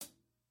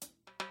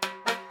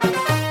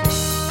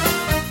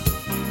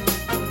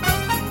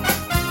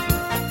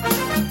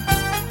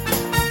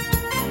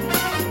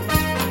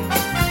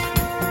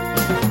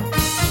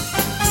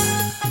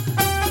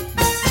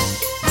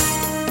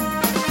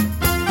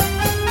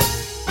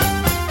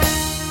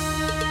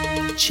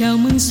Chào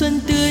mừng xuân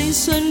tươi,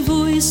 xuân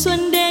vui,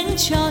 xuân đến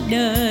cho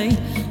đời.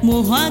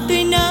 Mùa hoa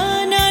tươi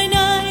nở nơi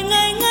nơi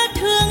ngây ngất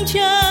hương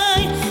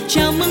trời.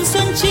 Chào mừng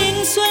xuân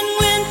chính, xuân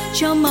nguyên,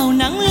 cho màu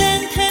nắng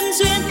lên thêm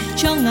duyên,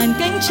 cho ngàn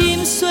cánh chim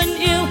xuân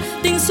yêu,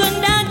 tình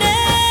xuân đã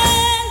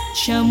đến.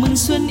 Chào mừng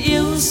xuân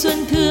yêu,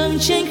 xuân thương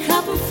trên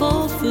khắp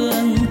phố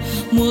phường.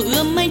 Mùa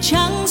ươm mây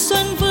trắng,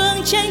 xuân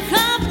vương trên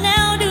khắp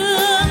nẻo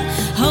đường.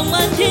 Hồng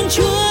ân Thiên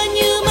Chúa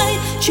như mây,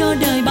 cho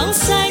đời bóng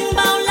xanh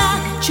bao la,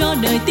 cho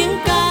đời tiếng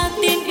ca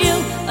tin yêu,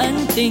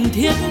 ân tình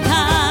thiết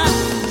tha.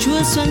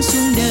 Chúa xuân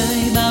xuống đời,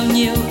 bao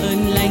nhiêu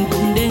ơn lành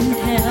cũng đến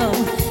theo.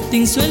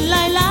 Tình xuân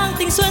lai lang,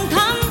 tình xuân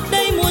thắm,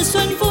 đây mùa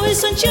xuân vui,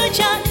 xuân chứa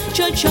chan,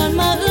 cho tròn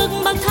mơ ước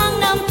bao tháng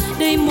năm.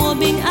 Đây mùa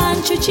bình an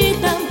cho trí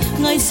tâm,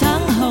 ngời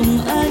sáng hồng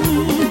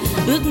ân.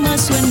 Ước mơ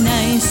xuân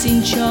này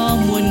xin cho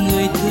muôn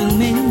người thương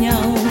mến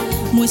nhau.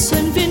 Mùa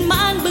xuân viên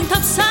mãn bừng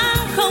thắp sáng,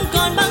 không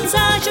còn băng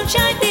giá trong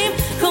trái tim,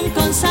 không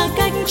còn xa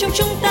cách trong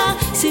chúng ta.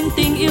 Xin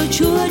tình yêu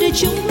Chúa đưa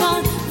chúng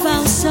con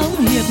vào sống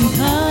hiệp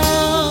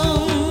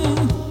thông.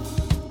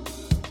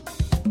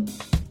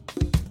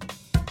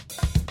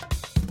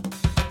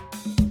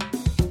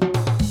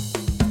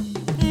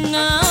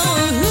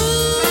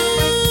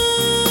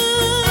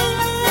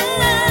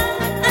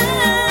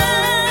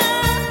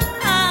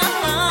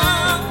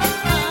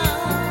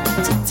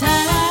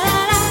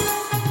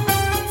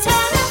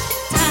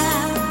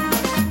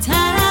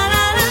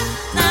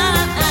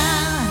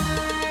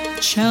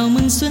 Chào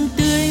mừng xuân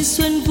tươi,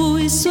 xuân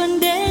vui, xuân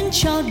đến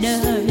cho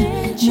đời.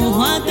 Mùa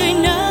hoa tươi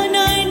nở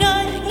nơi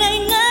nơi ngây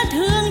ngất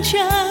hương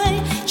trời.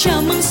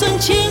 Chào mừng xuân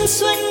chính,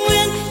 xuân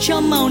nguyên, cho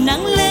màu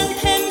nắng lên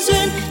thêm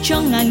duyên,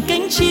 cho ngàn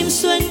cánh chim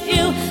xuân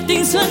yêu,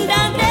 tình xuân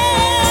đã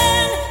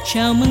đến.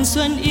 Chào mừng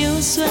xuân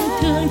yêu, xuân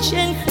thương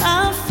trên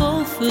khắp phố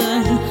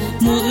phường.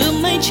 Mùa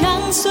ươm mây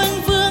trắng, xuân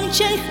vương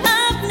trên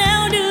khắp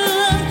nẻo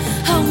đường.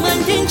 Hồng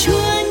ân Thiên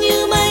Chúa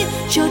như mây,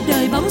 cho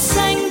đời bóng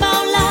xanh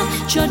bao la,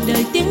 cho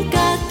đời tiếng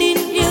ca tin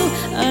yêu,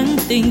 ân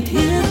tình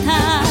thiết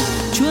tha.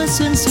 Chúa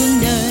xuân xuống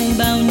đời,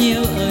 bao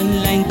nhiêu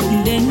ơn lành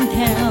cũng đến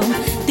theo.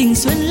 Tình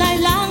xuân lai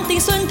lang, tình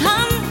xuân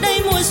thắm,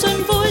 đây mùa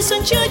xuân vui,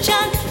 xuân chứa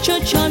chan, cho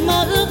tròn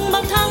mơ ước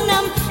bao tháng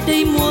năm.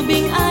 Đây mùa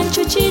bình an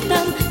cho trí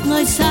tâm,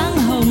 ngời sáng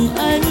hồng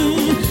ân.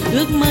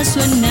 Ước mơ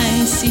xuân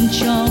này xin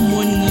cho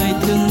muôn người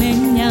thương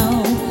mến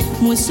nhau.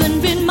 Mùa xuân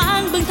viên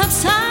mãn bừng thắp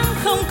sáng,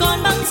 không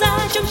còn băng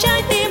giá trong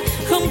trái tim,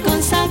 không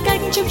còn xa cách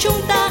trong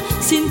chúng ta.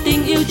 Xin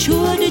tình yêu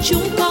Chúa đưa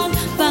chúng con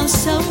vào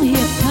sống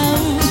hiệp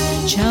thông.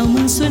 Chào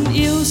mừng xuân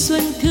yêu,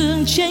 xuân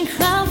thương trên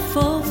khắp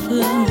phố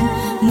phường.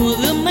 Mùa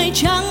ươm mây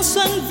trắng,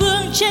 xuân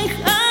vương trên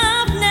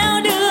khắp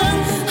nẻo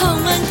đường.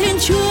 Hồng ân Thiên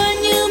Chúa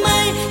như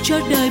mây, cho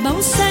đời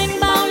bóng xanh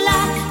bao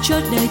la, cho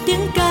đời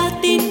tiếng ca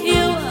tin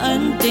yêu,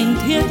 ân tình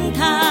thiết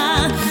tha.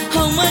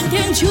 Hồng ân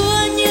Thiên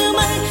Chúa như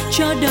mây,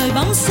 cho đời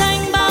bóng xanh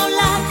bao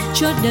la,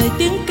 cho đời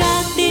tiếng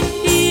ca tin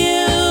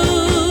yêu,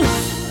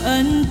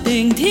 ân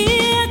tình thiết